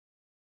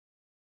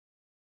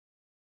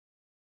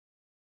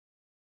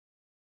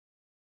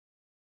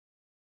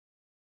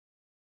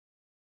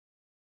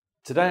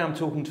Today I'm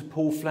talking to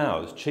Paul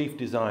Flowers, Chief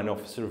Design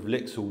Officer of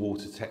Lixil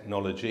Water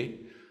Technology,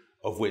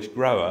 of which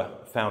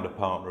Grohe, founder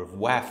partner of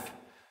WAF,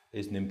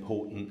 is an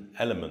important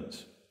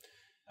element.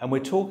 And we're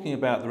talking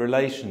about the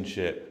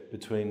relationship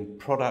between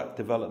product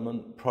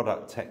development,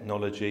 product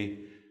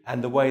technology,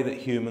 and the way that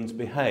humans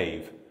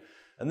behave.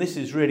 And this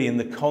is really in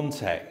the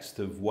context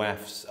of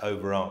WAF's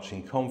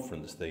overarching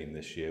conference theme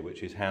this year,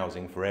 which is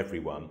housing for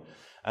everyone.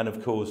 And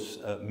of course,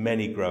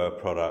 many Grohe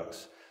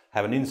products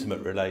have an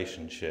intimate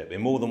relationship,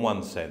 in more than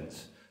one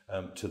sense,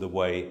 to the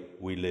way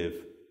we live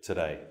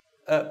today.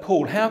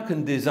 Paul, how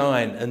can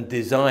design and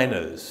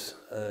designers,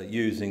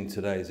 using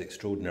today's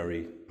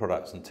extraordinary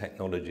products and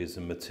technologies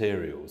and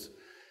materials,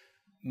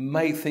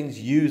 make things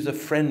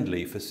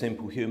user-friendly for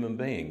simple human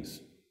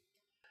beings?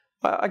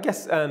 I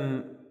guess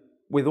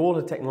with all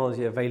the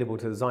technology available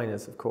to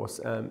designers, of course,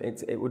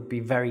 it would be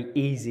very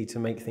easy to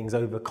make things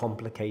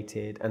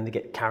overcomplicated and to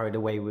get carried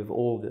away with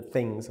all the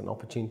things and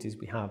opportunities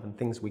we have and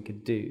things we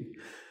could do.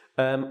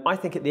 I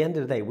think at the end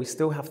of the day, we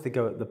still have to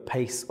go at the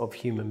pace of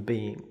human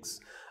beings.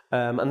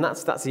 And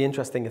that's the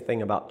interesting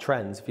thing about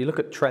trends. If you look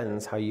at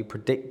trends, how you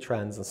predict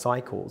trends and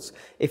cycles,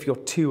 if you're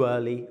too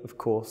early, of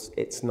course,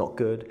 it's not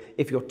good.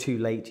 If you're too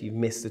late, you've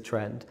missed the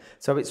trend.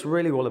 So it's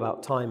really all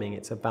about timing.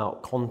 It's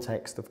about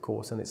context, of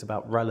course, and it's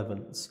about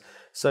relevance.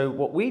 So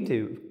what we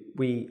do,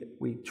 we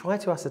try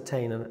to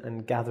ascertain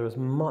and gather as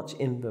much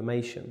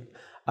information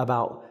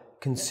about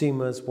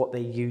consumers, what they're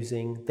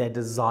using, their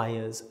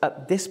desires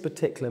at this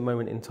particular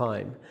moment in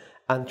time,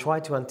 and try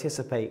to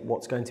anticipate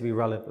what's going to be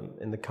relevant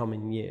in the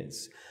coming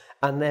years.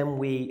 And then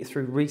we,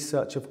 through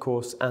research, of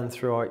course, and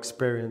through our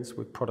experience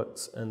with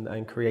products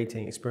and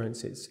creating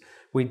experiences,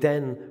 we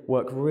then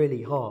work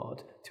really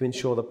hard to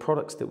ensure the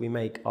products that we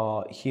make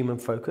are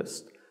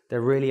human-focused. They're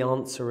really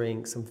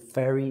answering some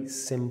very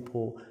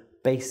simple,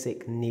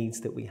 basic needs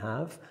that we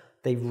have.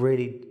 They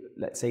really,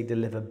 let's say,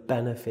 deliver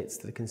benefits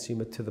to the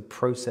consumer, to the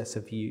process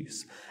of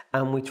use.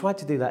 And we try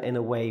to do that in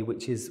a way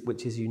which is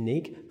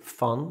unique,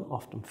 fun,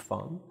 often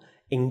fun,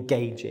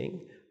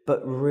 engaging,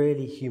 but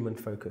really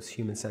human-focused,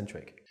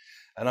 human-centric.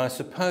 And I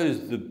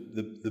suppose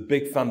the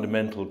big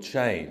fundamental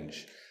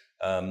change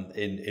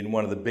in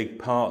one of the big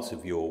parts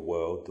of your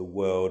world, the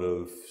world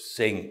of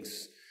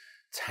sinks,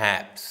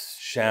 taps,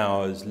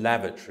 showers,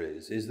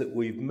 lavatories, is that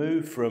we've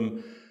moved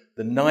from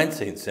the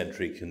 19th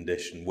century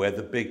condition where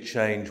the big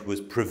change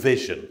was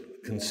provision,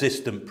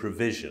 consistent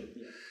provision,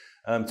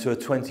 to a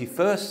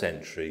 21st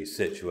century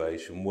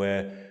situation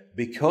where,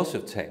 because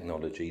of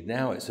technology,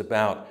 now it's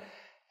about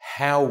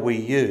how we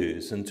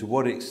use and to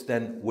what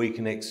extent we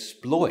can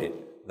exploit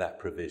that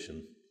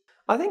provision.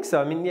 I think so.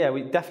 I mean, yeah,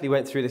 we definitely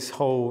went through this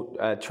whole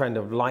trend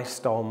of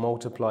lifestyle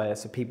multiplier,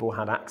 so people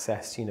had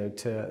access,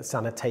 to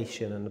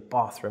sanitation and the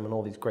bathroom and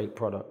all these great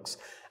products.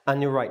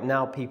 And you're right,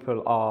 now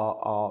people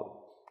are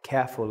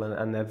careful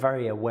and they're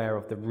very aware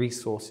of the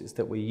resources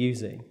that we're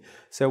using.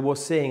 So we're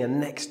seeing a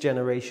next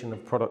generation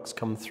of products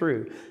come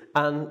through.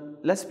 And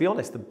let's be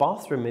honest, the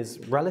bathroom is,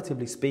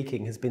 relatively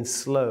speaking, has been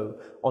slow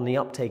on the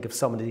uptake of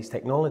some of these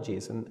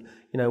technologies. And,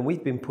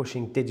 we've been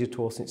pushing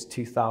digital since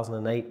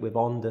 2008 with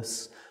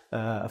Ondus,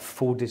 a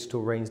full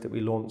digital range that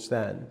we launched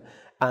then.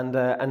 And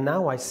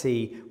now I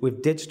see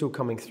with digital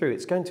coming through,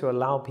 it's going to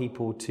allow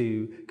people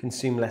to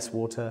consume less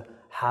water,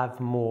 have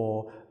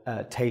more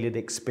tailored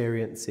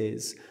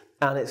experiences,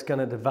 and it's going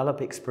to develop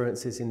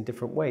experiences in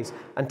different ways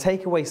and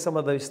take away some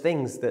of those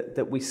things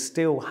that we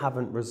still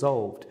haven't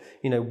resolved.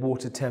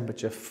 Water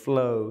temperature,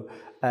 flow,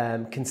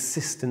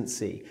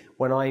 consistency.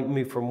 When I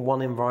move from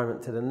one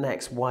environment to the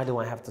next, why do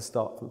I have to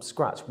start from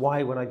scratch?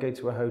 Why, when I go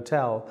to a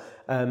hotel,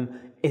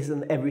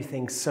 isn't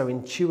everything so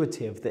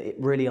intuitive that it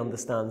really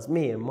understands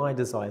me and my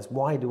desires?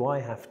 Why do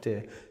I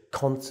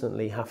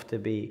constantly have to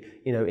be,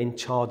 in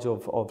charge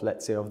of,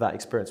 let's say, of that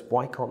experience?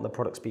 Why can't the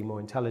products be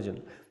more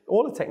intelligent?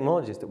 All the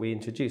technologies that we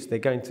introduce, they're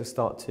going to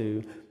start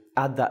to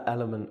add that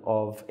element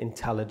of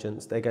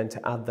intelligence. They're going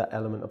to add that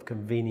element of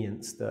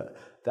convenience that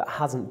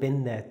hasn't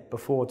been there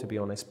before, to be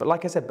honest. But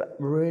like I said, but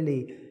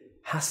really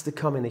has to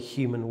come in a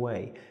human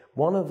way.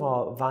 One of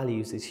our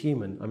values is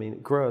human. I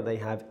mean, Grohe, they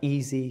have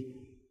easy,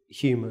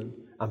 human,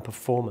 and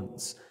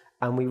performance.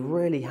 And we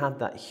really had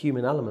that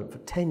human element for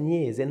 10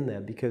 years in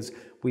there because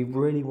we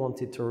really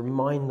wanted to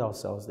remind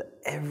ourselves that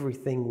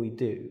everything we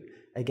do,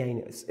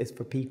 again, it's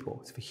for people,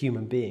 it's for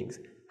human beings,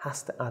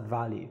 has to add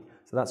value.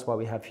 So that's why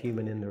we have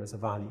human in there as a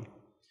value.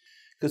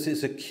 Because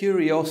it's a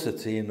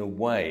curiosity in a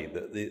way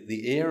that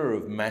the era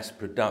of mass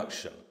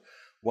production,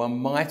 one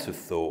might have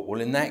thought, well,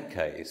 in that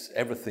case,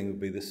 everything would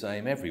be the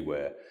same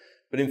everywhere.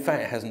 But in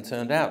fact, it hasn't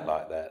turned out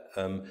like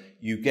that.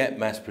 You get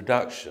mass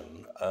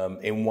production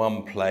in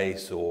one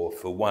place or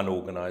for one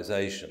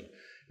organisation.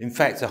 In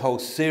fact, a whole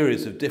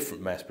series of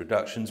different mass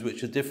productions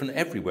which are different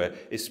everywhere,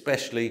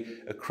 especially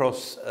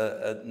across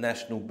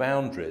national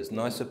boundaries. And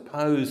I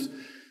suppose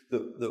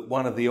that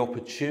one of the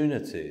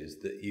opportunities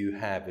that you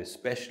have,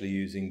 especially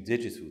using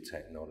digital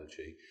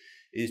technology,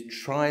 is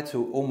try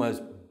to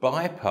almost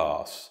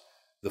bypass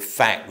the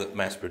fact that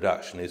mass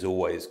production is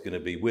always going to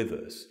be with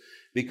us,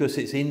 because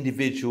it's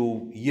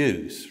individual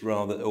use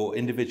rather, or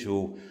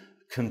individual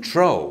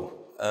control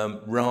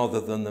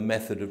rather than the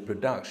method of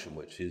production,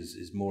 which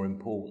is more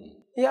important.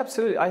 Yeah,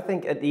 absolutely. I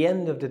think at the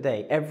end of the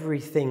day,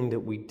 everything that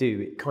we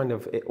do,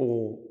 it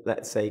all,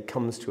 let's say,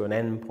 comes to an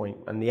end point.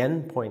 And the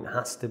end point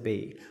has to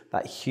be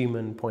that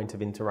human point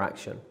of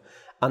interaction.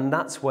 And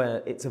that's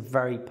where it's a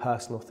very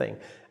personal thing.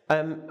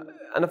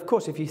 And of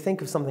course, if you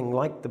think of something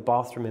like the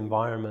bathroom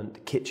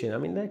environment, kitchen, I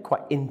mean, they're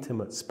quite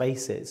intimate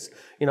spaces.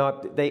 You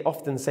know, they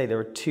often say there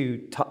are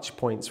two touch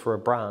points for a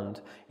brand.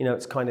 You know,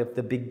 it's kind of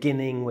the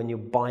beginning when you're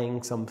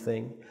buying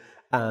something,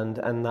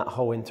 and that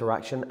whole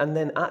interaction. And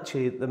then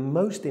actually the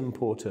most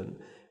important,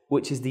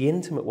 which is the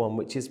intimate one,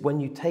 which is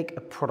when you take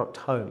a product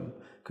home,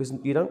 because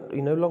you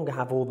no longer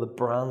have all the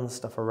brand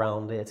stuff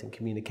around it and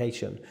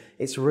communication.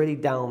 It's really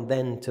down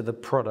then to the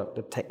product,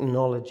 the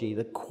technology,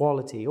 the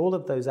quality, all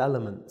of those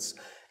elements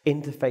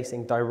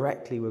interfacing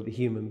directly with a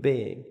human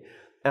being.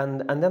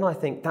 And then I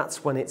think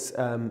that's when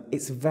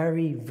it's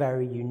very,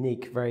 very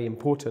unique, very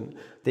important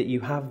that you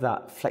have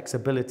that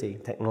flexibility.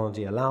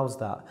 Technology allows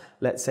that,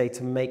 let's say,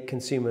 to make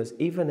consumers,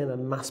 even in a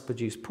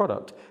mass-produced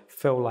product,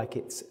 feel like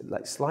it's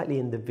like slightly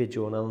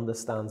individual and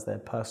understands their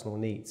personal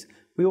needs.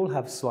 We all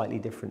have slightly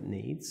different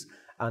needs,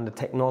 and the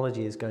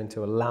technology is going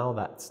to allow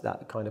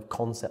that kind of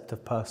concept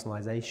of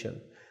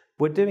personalization.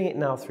 We're doing it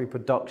now through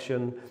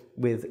production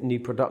with new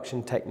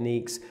production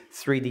techniques.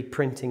 3D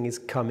printing is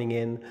coming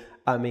in.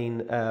 I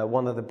mean,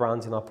 one of the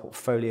brands in our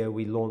portfolio,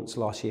 we launched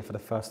last year for the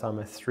first time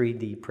a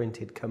 3D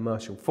printed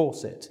commercial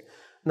faucet.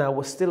 Now,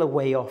 we're still a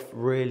way off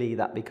really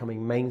that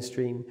becoming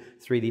mainstream,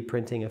 3D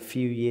printing a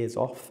few years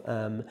off.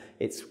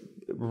 It's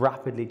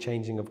rapidly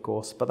changing, of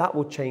course, but that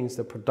will change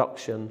the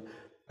production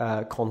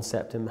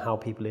concept and how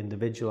people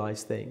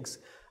individualize things.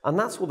 And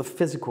that's all the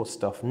physical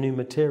stuff, new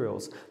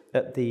materials.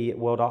 At the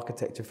World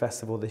Architecture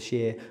Festival this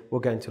year, we're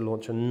going to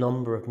launch a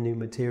number of new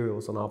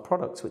materials on our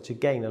products, which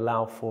again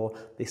allow for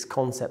this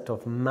concept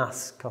of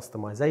mass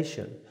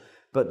customization.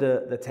 But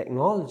the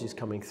technology is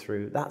coming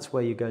through. That's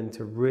where you're going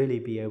to really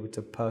be able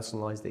to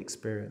personalize the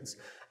experience.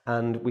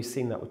 And we've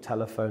seen that with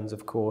telephones,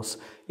 of course.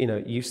 You know,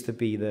 it used to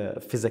be the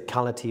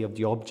physicality of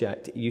the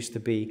object. It used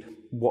to be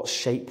what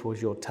shape was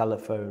your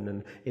telephone,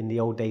 and in the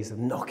old days of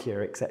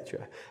Nokia,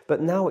 etc.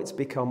 But now it's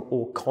become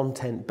all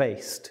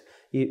content-based.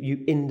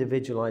 You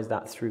individualize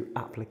that through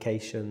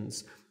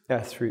applications,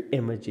 through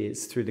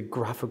images, through the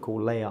graphical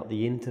layout,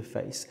 the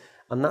interface.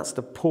 And that's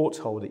the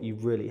porthole that you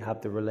really have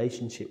the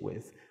relationship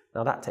with.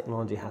 Now that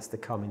technology has to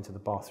come into the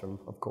bathroom,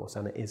 of course,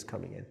 and it is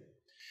coming in.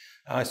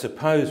 I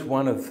suppose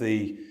one of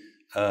the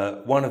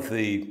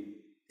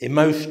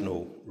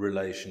emotional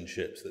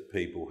relationships that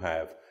people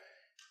have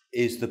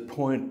is the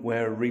point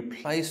where a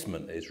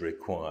replacement is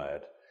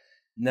required.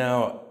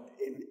 Now,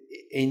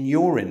 in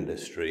your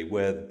industry,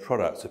 where the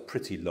products are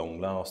pretty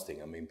long-lasting,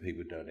 I mean,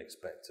 people don't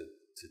expect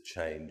to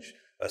change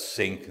a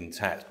sink and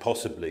taps,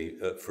 possibly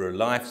for a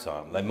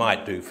lifetime. They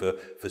might do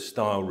for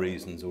style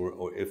reasons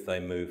or if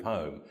they move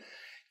home.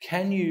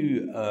 Can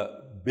you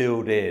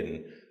build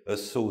in a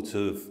sort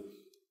of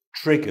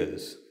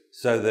triggers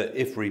so that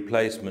if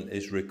replacement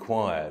is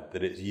required,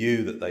 that it's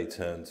you that they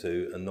turn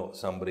to and not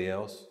somebody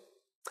else?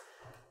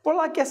 Well,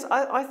 I guess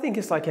I think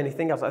it's like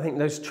anything else. I think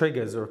those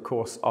triggers are, of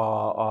course,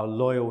 our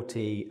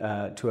loyalty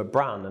to a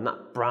brand, and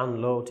that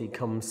brand loyalty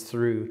comes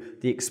through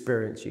the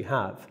experience you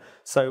have.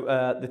 So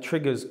the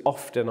triggers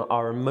often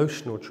are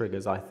emotional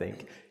triggers, I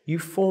think. You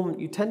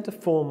tend to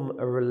form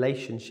a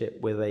relationship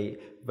with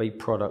a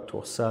product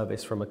or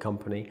service from a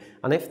company,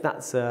 and if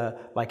that's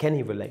like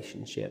any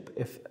relationship,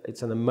 if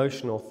it's an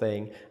emotional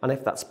thing, and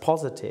if that's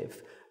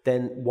positive,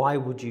 then why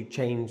would you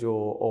change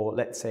or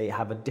let's say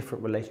have a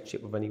different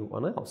relationship with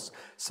anyone else?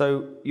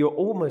 So you're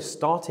almost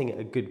starting at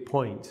a good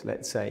point,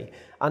 let's say,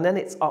 and then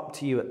it's up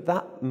to you at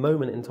that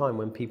moment in time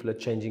when people are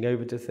changing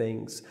over to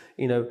things,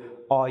 you know,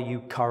 are you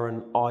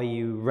current? Are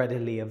you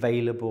readily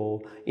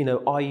available? You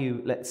know, are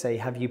you, let's say,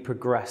 have you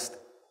progressed,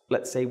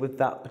 let's say, with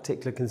that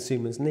particular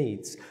consumer's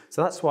needs?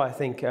 So that's why I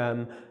think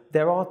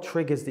there are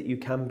triggers that you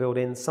can build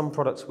in. Some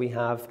products we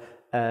have,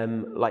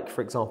 like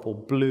for example,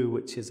 Blue,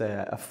 which is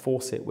a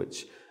faucet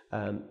which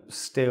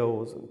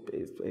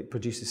it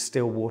produces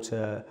still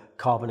water,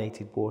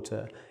 carbonated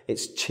water.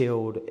 It's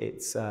chilled,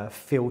 it's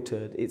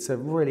filtered. It's a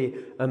really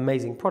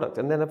amazing product.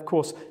 And then, of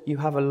course, you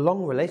have a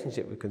long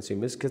relationship with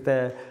consumers because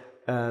they're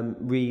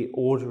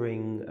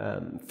reordering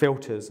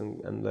filters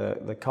and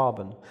the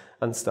carbon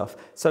and stuff.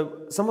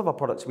 So some of our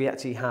products, we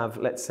actually have,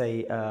 let's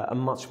say, a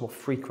much more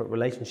frequent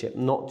relationship,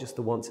 not just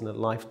the once in a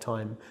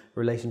lifetime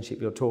relationship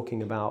you're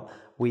talking about.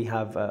 We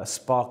have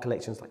spa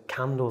collections like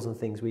candles and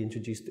things we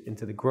introduced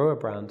into the Grohe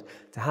brand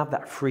to have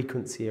that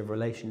frequency of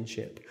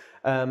relationship.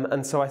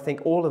 And so I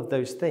think all of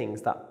those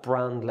things, that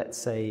brand, let's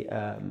say,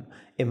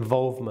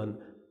 involvement,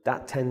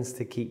 that tends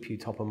to keep you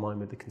top of mind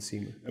with the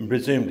consumer. And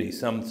presumably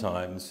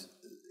sometimes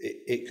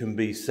it can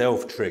be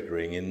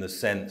self-triggering in the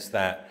sense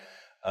that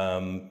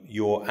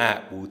your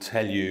app will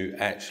tell you,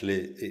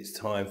 actually, it's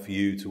time for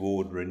you to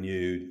order a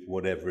new,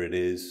 whatever it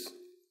is,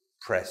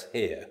 press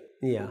here.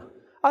 Yeah.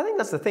 I think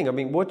that's the thing. I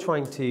mean, we're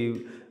trying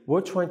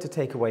to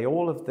take away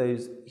all of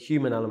those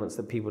human elements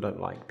that people don't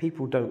like.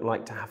 People don't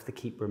like to have to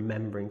keep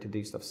remembering to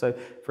do stuff. So,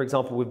 for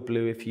example, with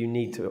Blue, if you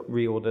need to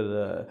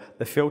reorder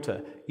the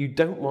filter, you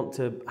don't want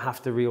to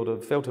have to reorder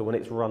the filter when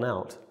it's run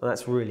out. And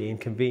that's really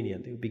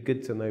inconvenient. It would be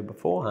good to know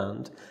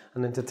beforehand,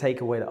 and then to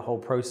take away that whole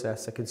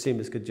process, so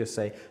consumers could just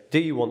say, do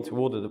you want to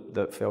order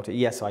the filter?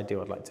 Yes, I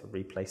do. I'd like to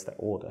replace that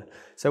order.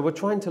 So we're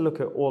trying to look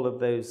at all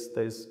of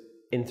those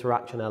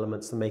interaction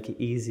elements to make it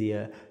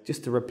easier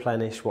just to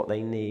replenish what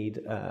they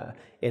need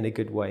in a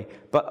good way.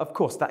 But of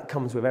course, that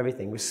comes with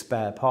everything, with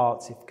spare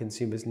parts. If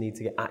consumers need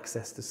to get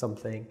access to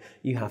something,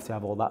 you have to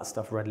have all that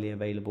stuff readily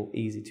available,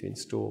 easy to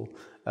install.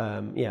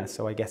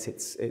 So I guess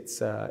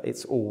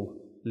it's all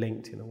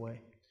linked in a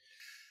way.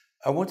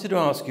 I wanted to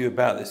ask you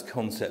about this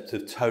concept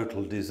of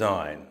total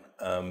design,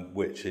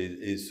 which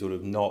is sort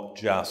of not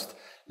just,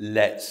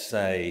 let's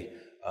say,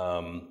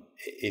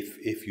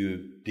 if you're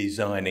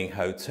designing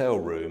hotel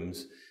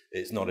rooms,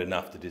 it's not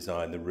enough to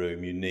design the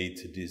room. You need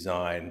to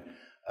design,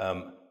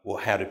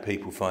 how did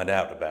people find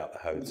out about the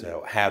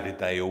hotel? How did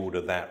they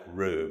order that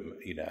room?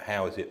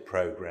 How is it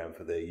programmed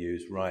for their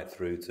use, right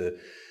through to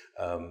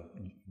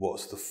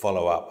what's the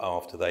follow-up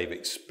after they've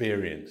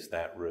experienced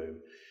that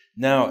room?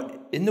 Now,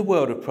 in the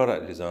world of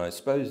product design, I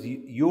suppose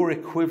your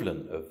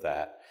equivalent of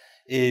that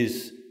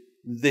is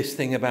this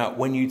thing about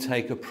when you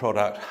take a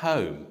product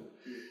home.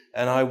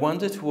 And I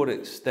wonder to what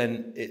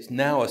extent it's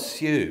now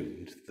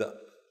assumed that,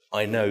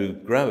 I know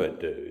Grohe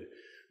do,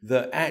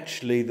 that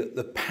actually that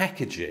the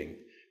packaging,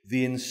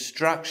 the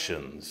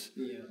instructions,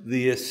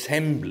 the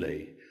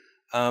assembly,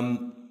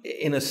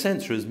 in a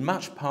sense are as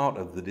much part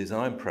of the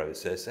design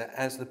process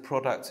as the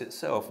product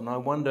itself. And I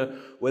wonder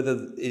whether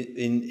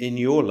in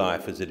your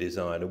life as a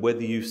designer,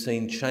 whether you've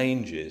seen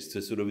changes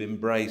to sort of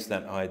embrace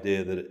that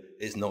idea that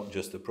it's not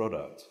just a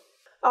product.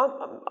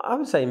 I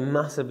would say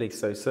massively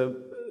so. So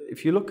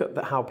if you look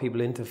at how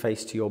people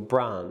interface to your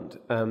brand,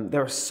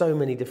 there are so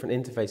many different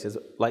interfaces.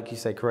 Like you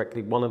say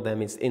correctly, one of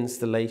them is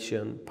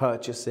installation,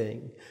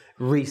 purchasing,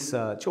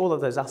 research, all of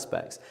those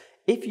aspects.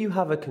 If you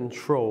have a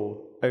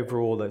control over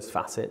all those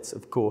facets,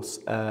 of course,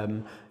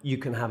 you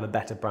can have a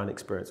better brand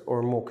experience or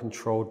a more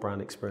controlled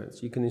brand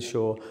experience. You can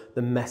ensure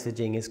the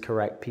messaging is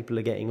correct, people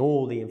are getting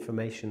all the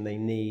information they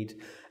need.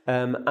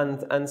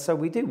 And so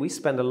we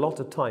spend a lot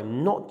of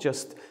time, not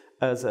just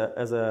as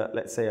a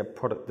let's say a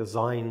product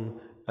design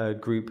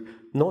group,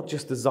 not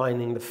just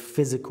designing the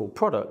physical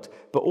product,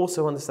 but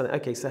also understanding,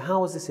 okay, so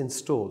how is this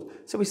installed?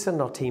 So we send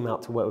our team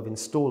out to work with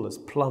installers,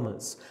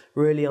 plumbers,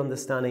 really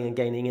understanding and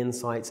gaining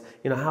insights,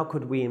 how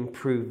could we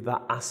improve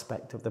that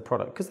aspect of the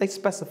product? Because they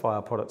specify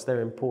our products,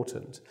 they're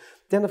important.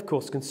 Then, of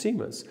course,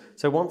 consumers.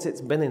 So once it's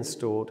been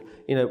installed,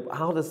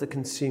 how does the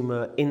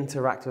consumer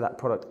interact with that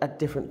product at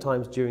different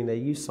times during their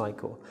use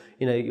cycle?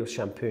 You're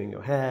shampooing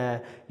your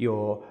hair,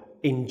 you're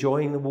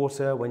enjoying the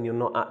water when you're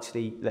not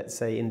actually, let's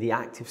say, in the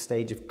active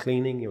stage of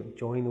cleaning, you're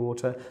enjoying the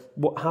water.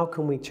 How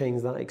can we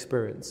change that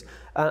experience?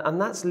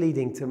 And that's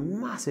leading to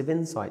massive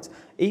insights,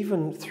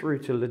 even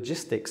through to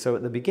logistics. So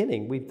at the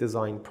beginning, we've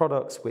designed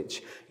products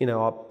which,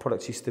 our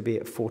products used to be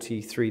at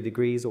 43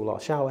 degrees, all our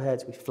shower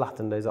heads, we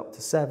flattened those up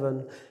to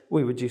 7.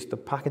 We reduced the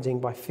packaging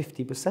by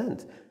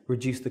 50%,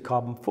 reduced the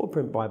carbon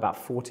footprint by about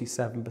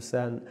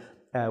 47%.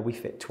 We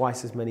fit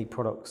twice as many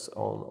products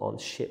on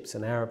ships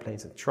and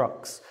airplanes and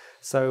trucks.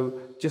 So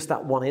just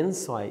that one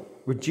insight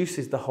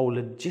reduces the whole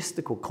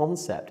logistical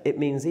concept. It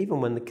means even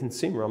when the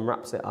consumer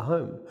unwraps it at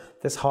home,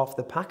 there's half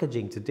the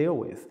packaging to deal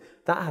with.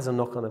 That has a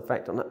knock-on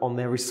effect on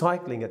their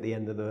recycling at the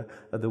end of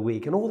the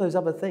week and all those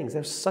other things.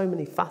 There's so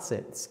many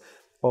facets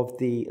of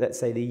let's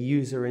say, the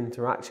user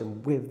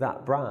interaction with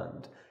that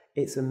brand.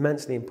 It's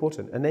immensely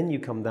important. And then you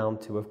come down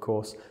to, of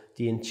course,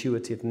 the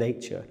intuitive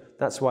nature.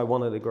 That's why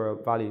one of the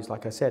Grohe values,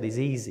 like I said, is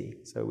easy.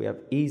 So we have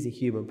easy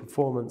human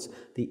performance.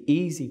 The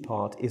easy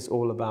part is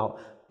all about,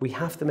 we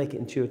have to make it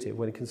intuitive.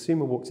 When a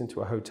consumer walks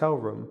into a hotel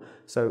room,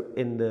 so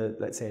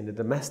let's say in the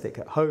domestic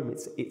at home,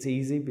 it's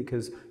easy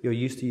because you're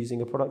used to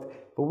using a product.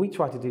 But we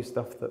try to do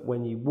stuff that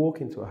when you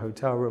walk into a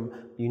hotel room,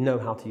 you know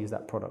how to use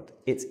that product.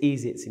 It's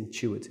easy, it's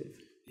intuitive.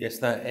 Yes,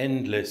 that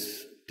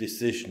endless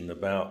decision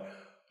about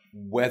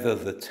whether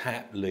the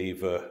tap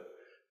lever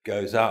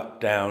goes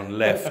up, down,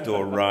 left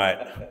or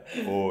right,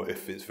 or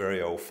if it's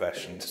very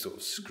old-fashioned, sort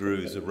of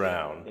screws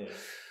around.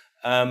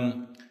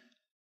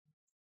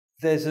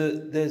 There's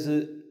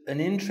an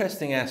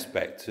interesting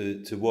aspect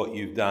to what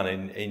you've done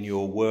in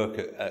your work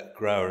at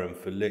Grohe and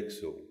for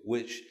Lixil,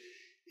 which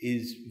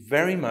is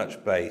very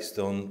much based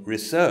on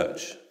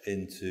research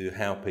into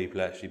how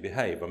people actually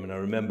behave. I mean, I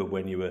remember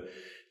when you were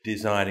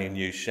designing a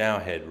new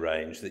showerhead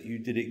range that you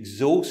did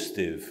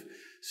exhaustive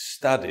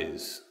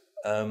studies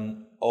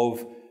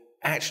of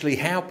actually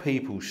how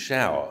people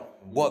shower,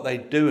 what they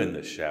do in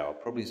the shower,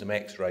 probably some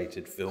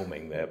X-rated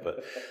filming there,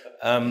 but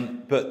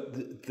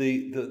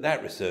that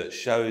research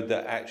showed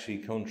that actually,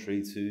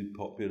 contrary to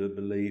popular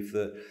belief,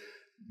 that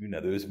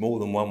there was more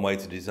than one way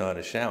to design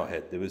a shower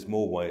head. There was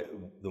more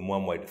than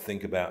one way to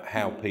think about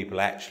how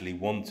people actually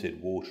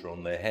wanted water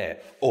on their hair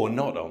or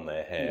not on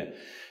their hair.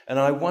 And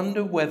I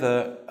wonder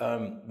whether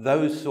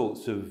those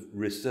sorts of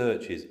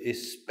researches,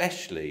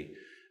 especially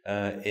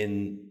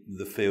in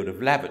the field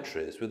of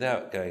lavatories,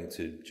 without going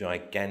to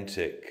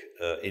gigantic,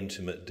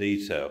 intimate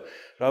detail,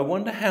 but I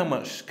wonder how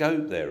much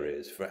scope there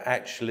is for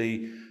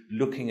actually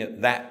looking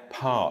at that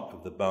part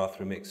of the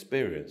bathroom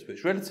experience,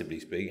 which, relatively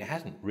speaking,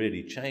 hasn't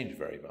really changed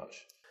very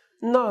much.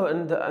 No,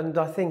 and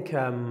I think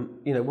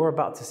we're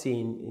about to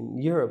see in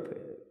Europe,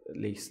 at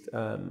least,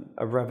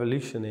 a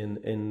revolution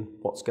in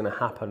what's going to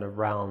happen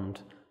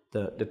around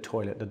the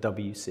toilet, the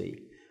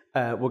WC.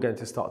 We're going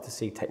to start to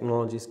see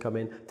technologies come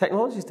in,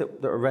 technologies that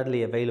are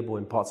readily available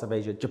in parts of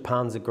Asia.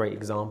 Japan's a great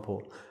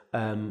example.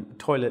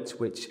 Toilets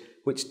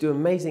which do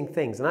amazing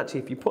things, and actually,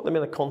 if you put them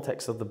in the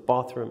context of the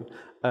bathroom,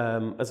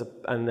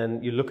 and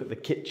then you look at the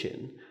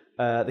kitchen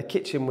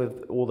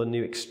with all the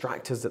new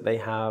extractors that they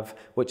have,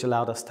 which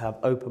allowed us to have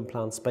open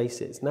plan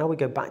spaces. Now we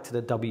go back to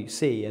the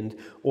WC, and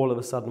all of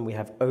a sudden we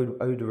have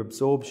odor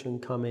absorption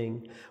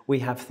coming. We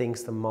have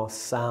things to mask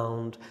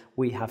sound.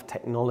 We have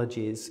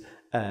technologies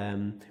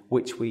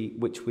which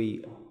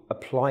we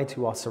apply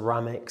to our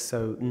ceramics,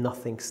 so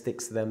nothing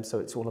sticks to them. So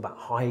it's all about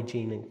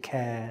hygiene and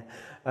care.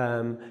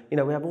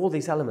 We have all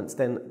these elements.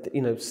 Then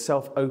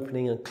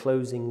self-opening and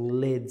closing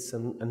lids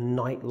and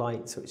night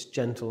light, so it's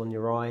gentle on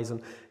your eyes,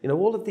 and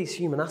all of these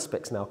human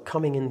aspects now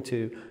coming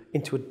into a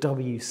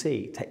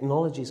WC.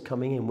 Technologies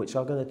coming in which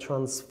are going to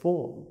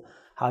transform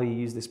how you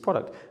use this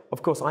product.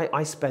 Of course,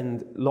 I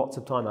spend lots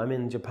of time. I'm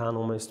in Japan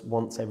almost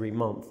once every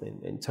month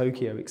in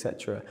Tokyo,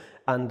 etc.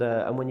 And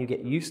when you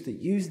get used to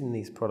using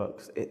these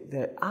products,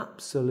 they're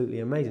absolutely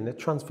amazing. They're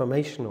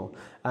transformational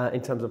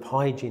in terms of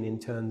hygiene, in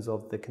terms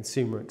of the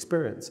consumer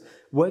experience.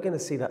 We're going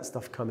to see that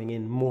stuff coming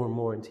in more and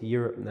more into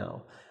Europe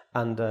now,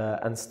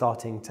 and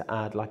starting to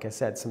add, like I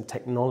said, some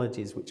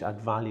technologies which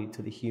add value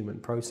to the human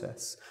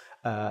process.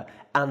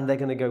 And they're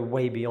going to go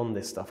way beyond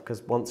this stuff,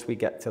 because once we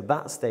get to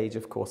that stage,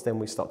 of course, then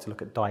we start to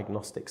look at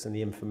diagnostics and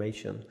the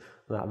information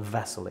that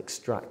vessel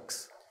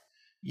extracts.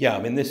 Yeah,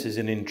 I mean, this is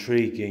an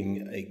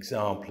intriguing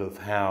example of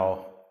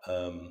how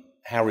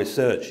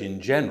research in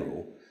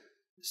general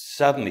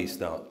suddenly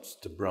starts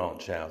to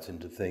branch out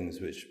into things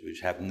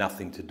which have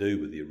nothing to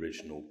do with the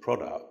original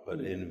product,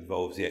 but it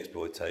involves the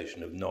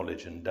exploitation of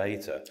knowledge and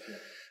data. Yeah.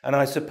 And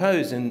I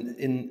suppose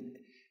in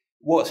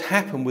what's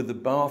happened with the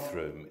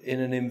bathroom, in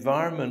an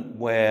environment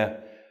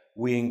where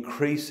we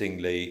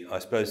increasingly, I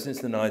suppose since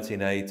the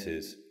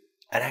 1980s,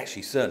 and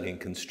actually certainly in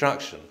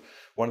construction,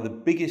 one of the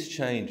biggest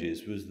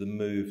changes was the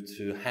move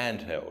to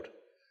handheld.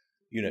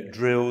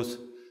 Drills,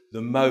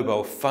 the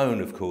mobile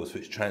phone, of course,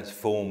 which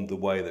transformed the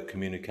way that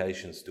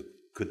communications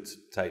could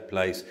take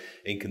place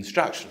in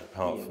construction,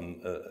 apart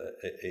from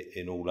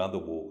in all other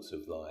walks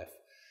of life.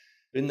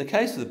 In the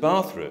case of the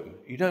bathroom,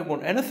 you don't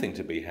want anything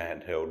to be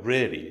handheld,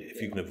 really,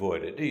 if you can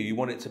avoid it, do you? You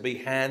want it to be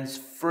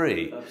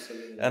hands-free.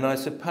 Absolutely. And I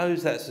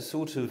suppose that's a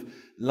sort of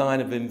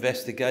line of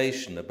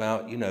investigation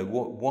about,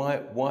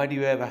 why do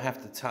you ever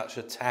have to touch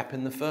a tap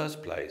in the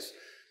first place?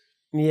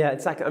 Yeah,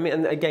 exactly. I mean,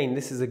 and again,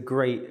 this is a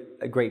great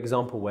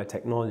example where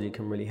technology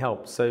can really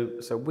help. So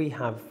we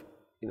have,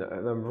 an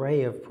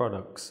array of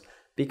products,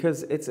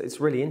 because it's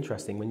really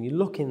interesting when you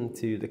look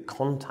into the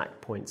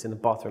contact points in the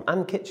bathroom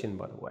and kitchen,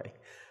 by the way.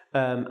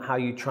 How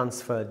you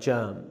transfer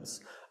germs.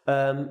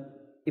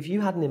 If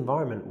you had an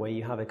environment where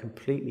you have a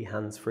completely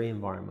hands-free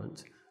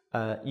environment,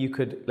 you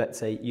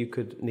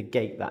could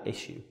negate that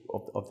issue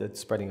of the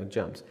spreading of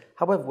germs.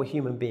 However, we're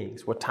human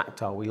beings, we're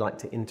tactile, we like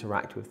to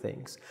interact with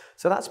things.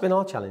 So that's been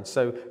our challenge.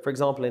 So, for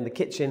example, in the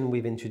kitchen,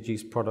 we've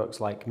introduced products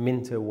like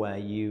Minter, where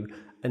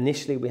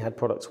initially we had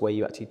products where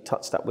you actually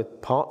touched that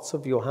with parts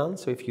of your hand.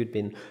 So if you'd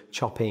been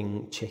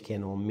chopping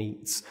chicken or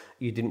meats,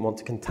 you didn't want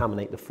to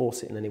contaminate the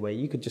faucet in any way,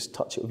 you could just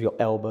touch it with your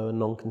elbow, a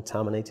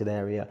non-contaminated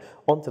area,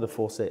 onto the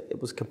faucet. It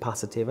was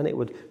capacitive and it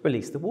would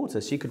release the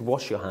water. So you could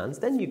wash your hands,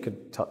 then you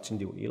could touch and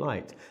do what you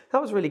liked.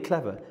 That was really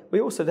clever.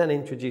 We also then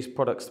introduced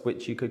products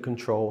which you could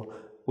control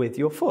with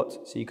your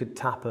foot. So you could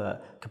tap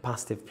a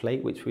capacitive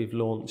plate, which we've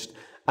launched,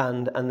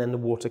 and then the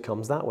water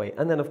comes that way.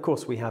 And then, of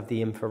course, we have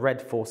the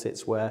infrared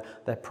faucets where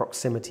they're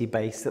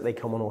proximity-based, that they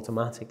come on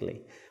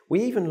automatically.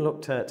 We even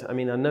looked at, I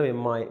know in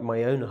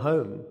my own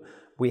home,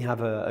 we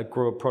have a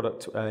Grohe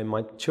product in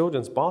my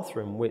children's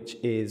bathroom, which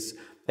is,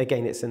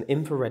 again, it's an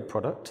infrared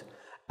product,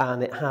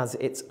 and it has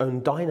its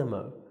own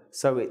dynamo.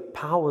 So it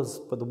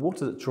powers, but the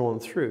water that's drawn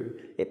through,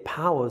 it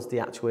powers the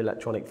actual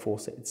electronic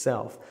faucet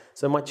itself.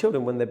 So my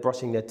children, when they're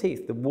brushing their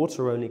teeth, the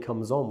water only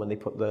comes on when they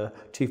put the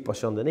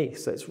toothbrush underneath.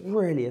 So it's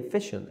really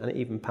efficient, and it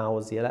even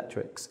powers the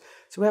electrics.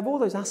 So we have all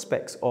those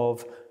aspects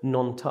of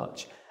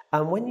non-touch.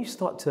 And when you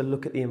start to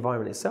look at the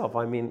environment itself,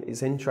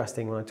 it's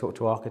interesting when I talk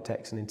to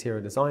architects and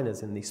interior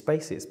designers in these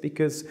spaces,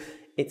 because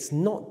it's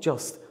not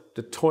just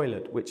the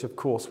toilet, which of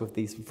course with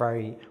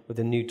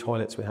the new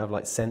toilets we have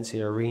like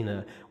Sensia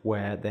Arena,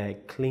 where they're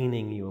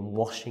cleaning you and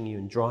washing you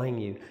and drying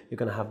you, you're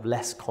going to have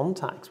less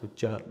contacts with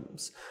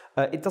germs.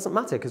 It doesn't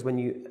matter, because when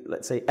you,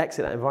 let's say,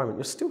 exit that environment,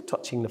 you're still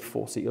touching the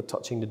faucet, you're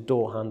touching the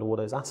door handle, all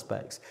those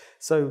aspects.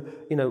 So,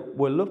 you know,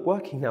 we're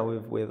working now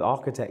with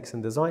architects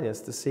and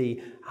designers to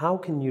see how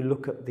can you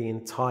look at the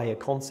entire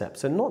concept.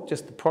 So not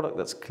just the product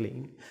that's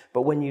clean,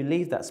 but when you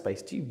leave that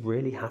space, do you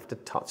really have to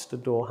touch the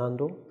door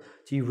handle?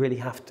 Do you really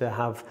have to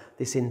have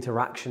this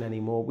interaction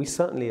anymore? We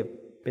certainly have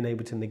been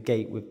able to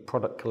negate with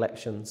product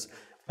collections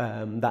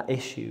that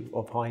issue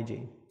of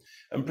hygiene.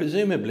 And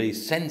presumably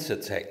sensor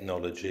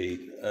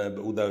technology,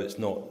 although it's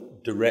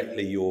not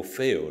directly your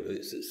field,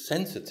 it's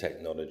sensor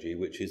technology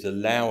which is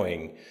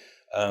allowing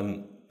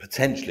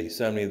potentially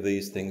so many of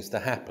these things to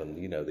happen,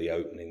 you know, the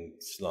opening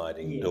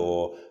sliding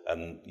door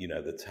and, you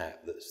know, the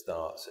tap that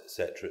starts,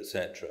 etc.,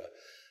 etc.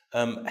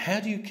 How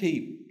do you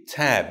keep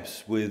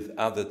tabs with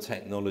other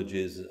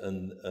technologies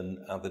and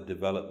other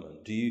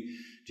development? Do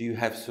you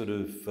have sort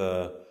of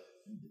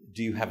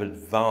do you have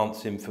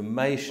advanced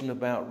information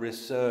about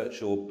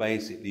research, or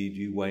basically do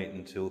you wait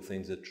until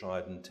things are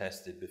tried and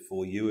tested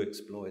before you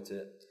exploit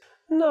it?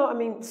 No, I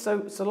mean,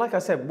 so like I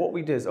said, what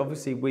we do is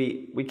obviously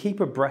we keep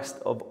abreast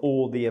of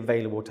all the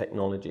available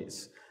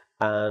technologies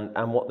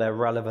and what their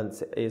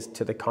relevance is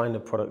to the kind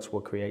of products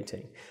we're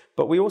creating.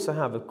 But we also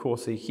have, of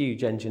course, a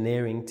huge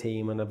engineering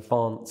team and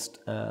advanced,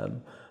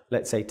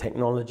 let's say,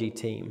 technology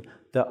team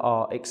that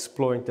are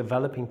exploring,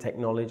 developing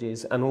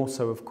technologies, and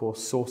also, of course,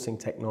 sourcing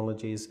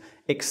technologies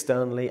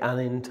externally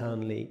and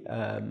internally,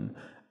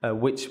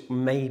 which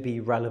may be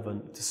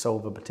relevant to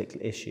solve a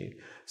particular issue.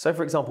 So,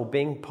 for example,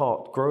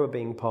 Grohe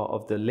being part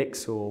of the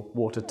Lixor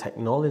Water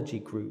Technology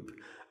Group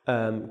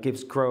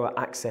gives Grohe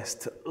access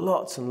to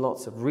lots and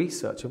lots of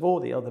research of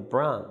all the other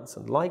brands,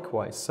 and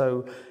likewise.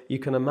 So you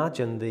can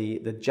imagine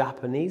the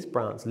Japanese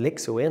brands,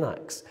 Lixor,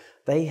 Inax,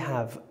 they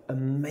have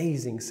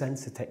amazing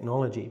sensor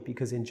technology,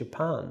 because in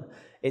Japan,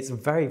 it's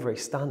very, very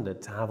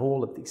standard to have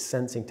all of these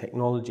sensing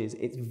technologies.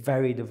 It's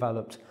very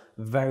developed,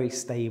 very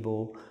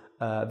stable,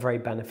 very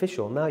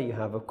beneficial. Now you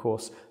have, of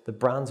course, the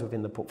brands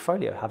within the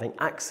portfolio having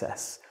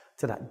access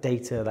to that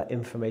data, that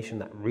information,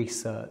 that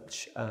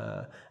research,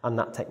 and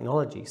that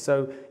technology.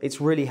 So it's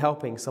really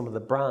helping some of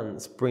the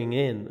brands bring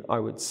in, I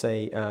would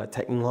say,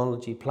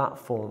 technology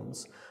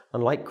platforms,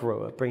 and like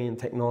Grohe, bring in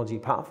technology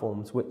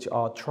platforms which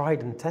are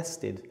tried and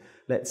tested,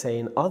 let's say,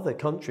 in other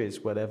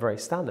countries where they're very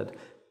standard,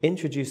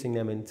 introducing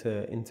them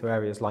into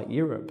areas like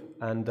Europe,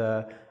 and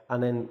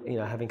then, you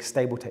know, having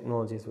stable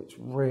technologies which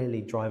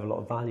really drive a lot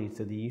of value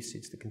to the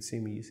usage, the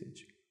consumer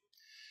usage.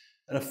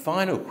 And a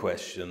final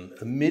question,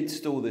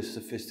 amidst all this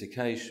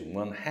sophistication,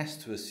 one has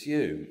to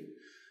assume,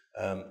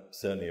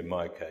 certainly in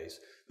my case,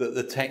 that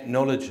the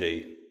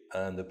technology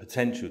and the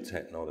potential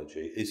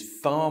technology is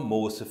far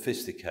more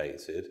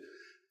sophisticated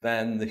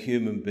than the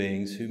human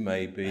beings who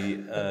may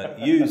be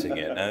using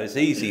it. Now, it's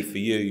easy for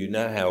you, you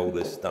know how all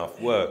this stuff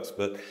works,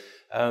 but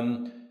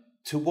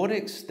to what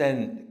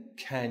extent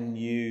can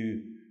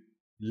you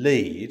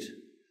lead,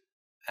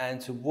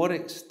 and to what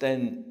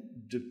extent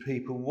do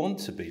people want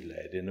to be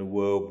led in a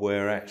world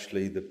where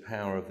actually the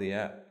power of the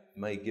app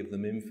may give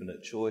them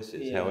infinite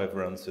choices,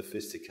 however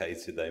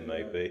unsophisticated they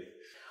may be?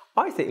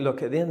 I think,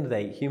 look, at the end of the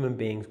day, human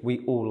beings, we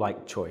all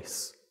like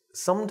choice.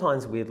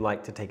 Sometimes we'd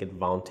like to take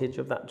advantage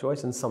of that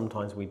choice, and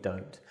sometimes we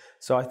don't.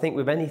 So I think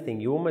with anything,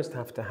 you almost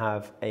have to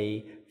have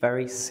a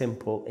very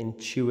simple,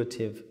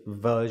 intuitive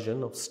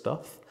version of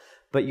stuff,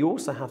 but you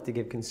also have to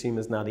give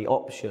consumers now the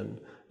option,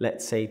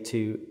 let's say,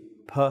 to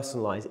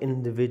personalize,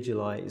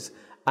 individualize,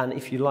 and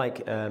if you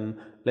like,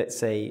 let's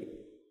say,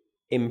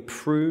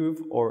 improve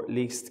or at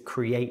least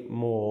create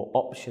more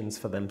options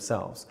for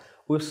themselves.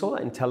 We saw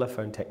that in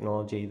telephone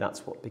technology.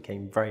 That's what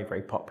became very,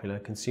 very popular.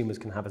 Consumers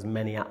can have as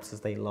many apps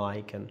as they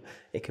like, and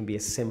it can be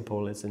as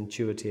simple, as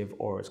intuitive,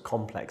 or as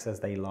complex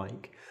as they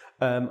like.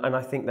 And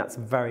I think that's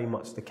very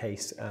much the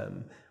case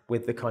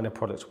with the kind of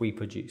products we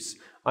produce.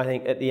 I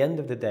think at the end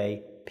of the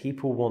day,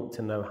 people want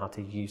to know how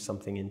to use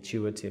something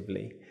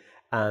intuitively.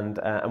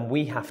 And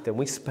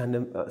we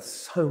spend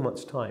so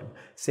much time.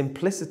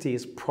 Simplicity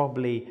is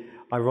probably,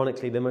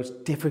 ironically, the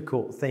most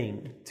difficult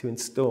thing to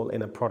install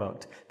in a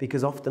product,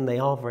 because often they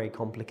are very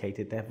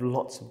complicated. They have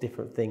lots of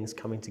different things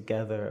coming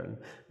together and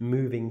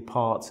moving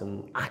parts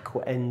and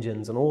aqua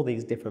engines and all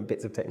these different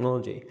bits of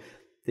technology.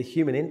 The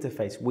human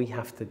interface, we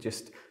have to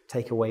just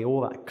take away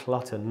all that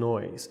clutter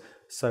noise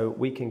so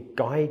we can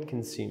guide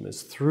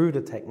consumers through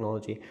the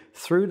technology,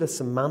 through the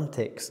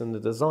semantics and the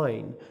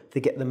design,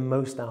 to get the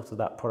most out of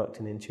that product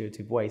in an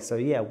intuitive way. So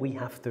yeah, we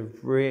have to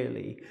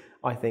really,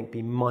 I think,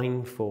 be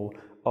mindful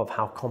of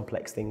how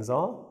complex things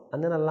are,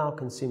 and then allow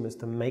consumers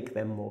to make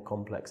them more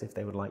complex if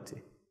they would like to.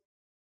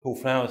 Paul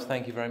Flowers,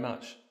 thank you very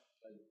much.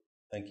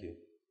 Thank you.